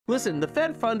Listen, the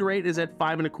Fed fund rate is at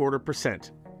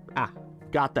 5.25%.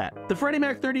 Got that. The Freddie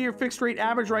Mac 30-year fixed rate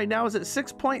average right now is at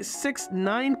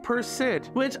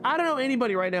 6.69%, which I don't know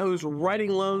anybody right now who's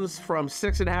writing loans from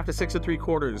 6.5 to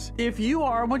 6.75. If you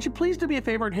are, would you please do me a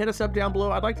favor and hit us up down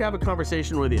below? I'd like to have a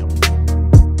conversation with you.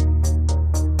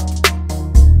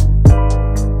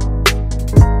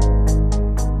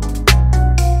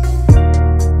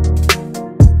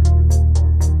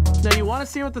 Want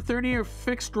to see what the 30-year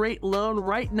fixed rate loan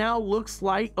right now looks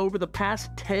like over the past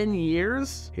 10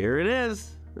 years? Here it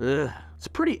is. Ugh. It's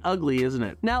pretty ugly, isn't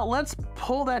it? Now let's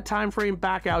pull that time frame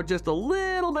back out just a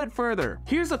little bit further.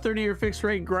 Here's a 30-year fixed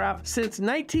rate graph since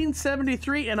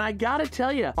 1973, and I gotta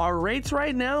tell you, our rates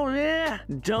right now,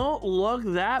 don't look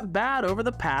that bad over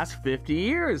the past 50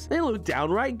 years. They look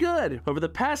downright good. Over the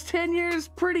past 10 years,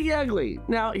 pretty ugly.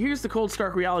 Now, here's the cold,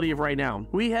 stark reality of right now.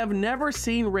 We have never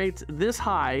seen rates this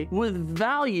high with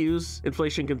values,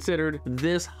 inflation considered,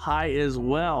 this high as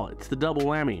well. It's the double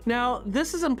whammy. Now,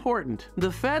 this is important.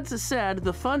 The Feds said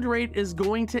the fund rate is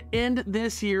going to end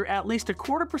this year at least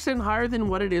 0.25% higher than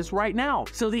what it is right now.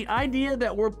 So the idea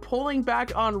that we're pulling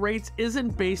back on rates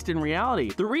isn't based in reality.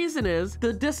 The reason is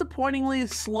the disappointingly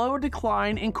slow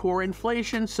decline in core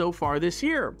inflation so far this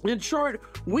year. In short,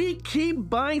 we keep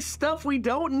buying stuff we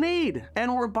don't need,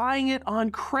 and we're buying it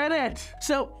on credit.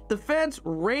 So the Feds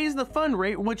raise the fund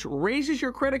rate, which raises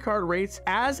your credit card rates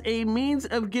as a means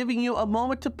of giving you a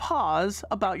moment to pause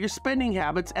about your spending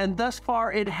habits, and thus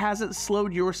far it hasn't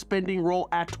slowed your spending roll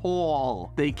at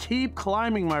all. They keep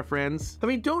climbing, my friends. I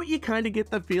mean, don't you kind of get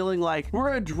the feeling like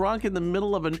we're a drunk in the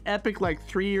middle of an epic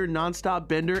 3-year nonstop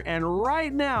bender, and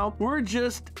right now we're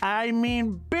just,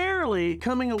 barely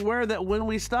coming aware that when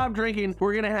we stop drinking,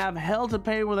 we're gonna have hell to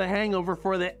pay with a hangover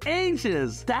for the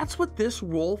ages. That's what this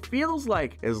roll feels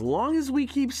like. As long as we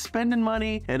keep spending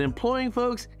money and employing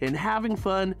folks and having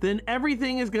fun, then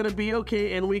everything is gonna be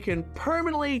okay and we can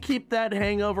permanently keep that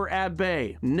hangover at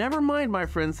bay. Never mind, my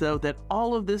friends, though, that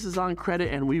all of this is on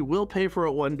credit and we will pay for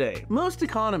it one day. Most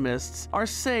economists are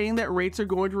saying that rates are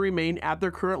going to remain at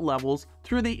their current levels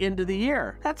through the end of the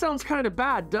year. That sounds kind of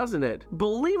bad, doesn't it?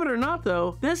 Believe it or not,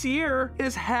 though, this year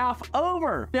is half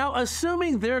over. Now,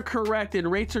 assuming they're correct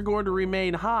and rates are going to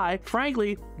remain high,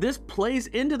 frankly, this plays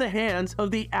into the hands of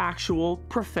the actual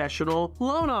professional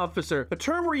loan officer, a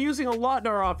term we're using a lot in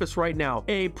our office right now,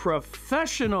 a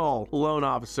professional loan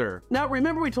officer. Now,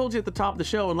 remember we told you at the top of the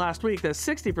show and last week that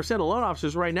 60% of loan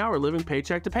officers right now are living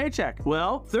paycheck to paycheck.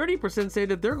 Well, 30% say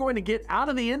that they're going to get out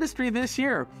of the industry this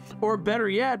year, or better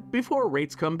yet, before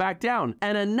rates come back down.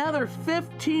 And another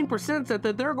 15% said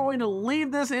that they're going to leave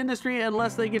this industry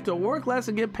unless they get to work less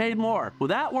and get paid more. With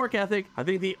that work ethic, I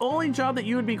think the only job that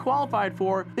you would be qualified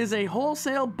for is a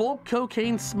wholesale bulk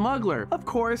cocaine smuggler. Of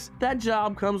course, that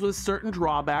job comes with certain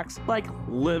drawbacks like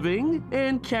living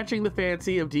and catching the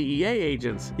fancy of DEA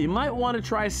agents. You might want to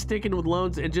try sticking with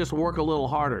loans and just work a little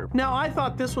harder. Now, I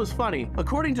thought this was funny.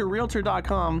 According to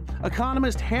Realtor.com,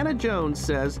 economist Hannah Jones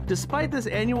says, despite this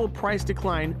annual price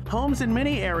decline, homes in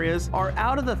many areas are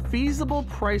out of the feasible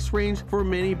price range for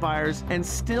many buyers, and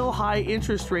still high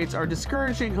interest rates are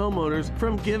discouraging homeowners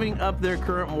from giving up their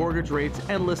current mortgage rates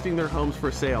and listing their homes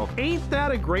for sale. Ain't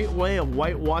that a great way of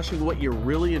whitewashing what you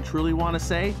really and truly want to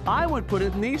say? I would put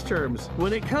it in these terms.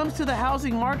 When it comes to the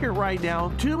housing market right now,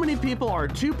 too many people are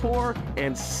too poor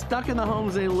and stuck in the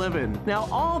homes they live in. Now,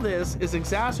 all this is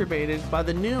exacerbated by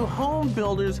the new home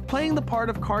builders playing the part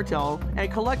of cartel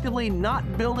and collectively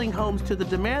not building homes to the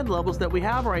demand levels that we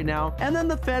have right now, and then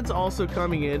the Feds also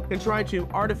coming in and trying to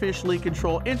artificially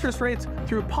control interest rates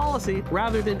through policy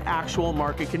rather than actual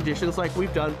market conditions like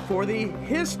we've done for the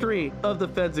history of the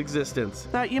Fed's existence.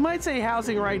 Now, you might say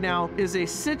housing right now is a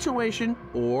situation,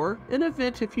 or an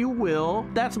event if you will,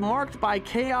 that's marked by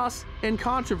chaos and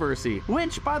controversy,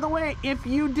 which, by the way, if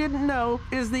you didn't know,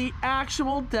 is the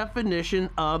actual definition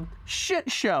of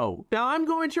shit show. Now, I'm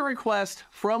going to request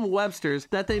from Webster's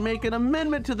that they make an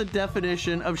amendment to the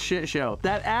definition of shit show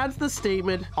that adds the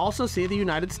statement, also see the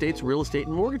United States real estate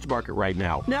and mortgage market right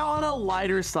now. Now, on a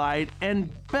lighter side and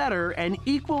better and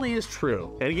equally as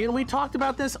true, and again, we talked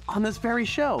about this on this very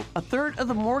show, a third of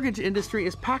the mortgage industry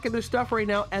is packing their stuff right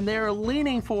now and they're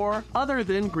leaning for other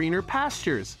than greener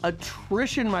pastures.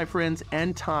 Attrition, my friends,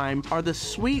 and time are the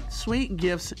sweet, sweet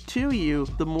gifts to you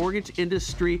the mortgage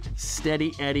industry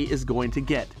steady Eddie is going to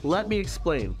get. Let me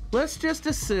explain. Let's just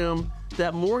assume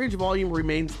that mortgage volume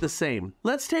remains the same.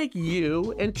 Let's take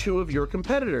you and 2 of your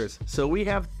competitors. So we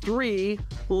have 3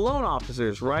 loan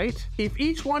officers, right? If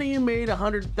each one of you made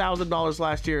 $100,000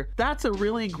 last year, that's a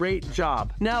really great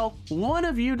job. Now, one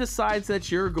of you decides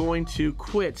that you're going to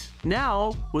quit.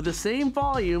 Now, with the same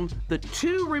volume, the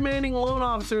 2 remaining loan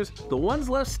officers, the ones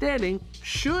left standing,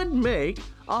 should make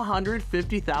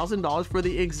 $150,000 for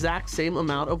the exact same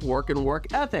amount of work and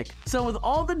work ethic. So with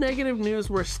all the negative news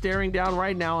we're staring down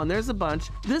right now, and there's a bunch,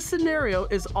 this scenario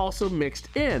is also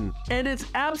mixed in. And it's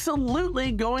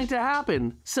absolutely going to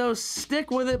happen. So stick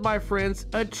with it, my friends.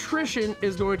 Attrition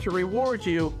is going to reward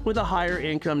you with a higher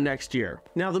income next year.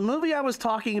 Now, the movie I was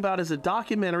talking about is a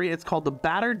documentary. It's called The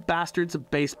Battered Bastards of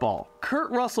Baseball.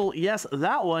 Kurt Russell, yes,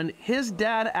 that one, his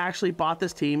dad actually bought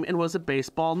this team and was a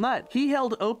baseball nut. He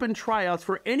held open tryouts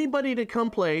for anybody to come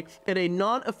play at a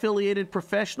non-affiliated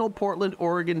professional Portland,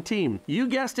 Oregon team. You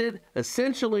guessed it,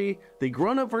 essentially, the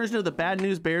grown-up version of the Bad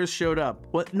News Bears showed up.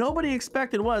 What nobody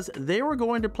expected was they were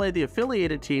going to play the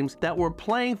affiliated teams that were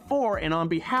playing for and on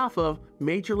behalf of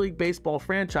Major League Baseball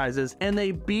franchises, and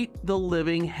they beat the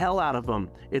living hell out of them.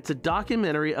 It's a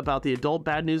documentary about the adult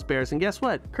Bad News Bears, and guess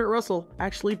what? Kurt Russell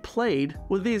actually played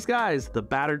with these guys, the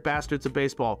Battered Bastards of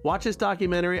Baseball. Watch this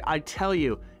documentary. I tell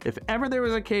you, if ever there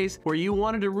was a case where you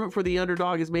wanted to root for the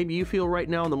underdog, as maybe you feel right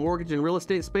now in the mortgage and real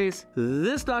estate space,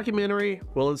 this documentary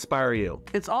will inspire you.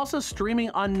 It's also streaming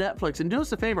on Netflix, and do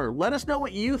us a favor, let us know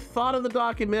what you thought of the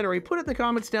documentary. Put it in the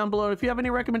comments down below. And if you have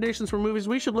any recommendations for movies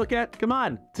we should look at, come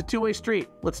on, it's a two-way street.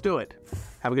 Let's do it.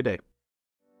 Have a good day.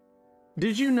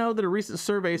 Did you know that a recent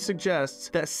survey suggests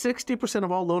that 60%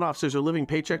 of all loan officers are living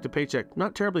paycheck to paycheck?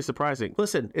 Not terribly surprising.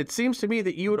 Listen, it seems to me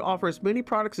that you would offer as many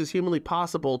products as humanly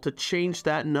possible to change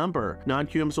that number.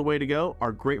 Non-QM's the way to go.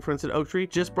 Our great friends at Oaktree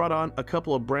just brought on a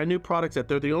couple of brand new products that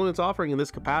they're the only ones offering in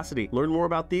this capacity. Learn more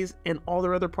about these and all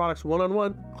their other products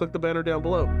one-on-one. Click the banner down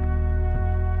below.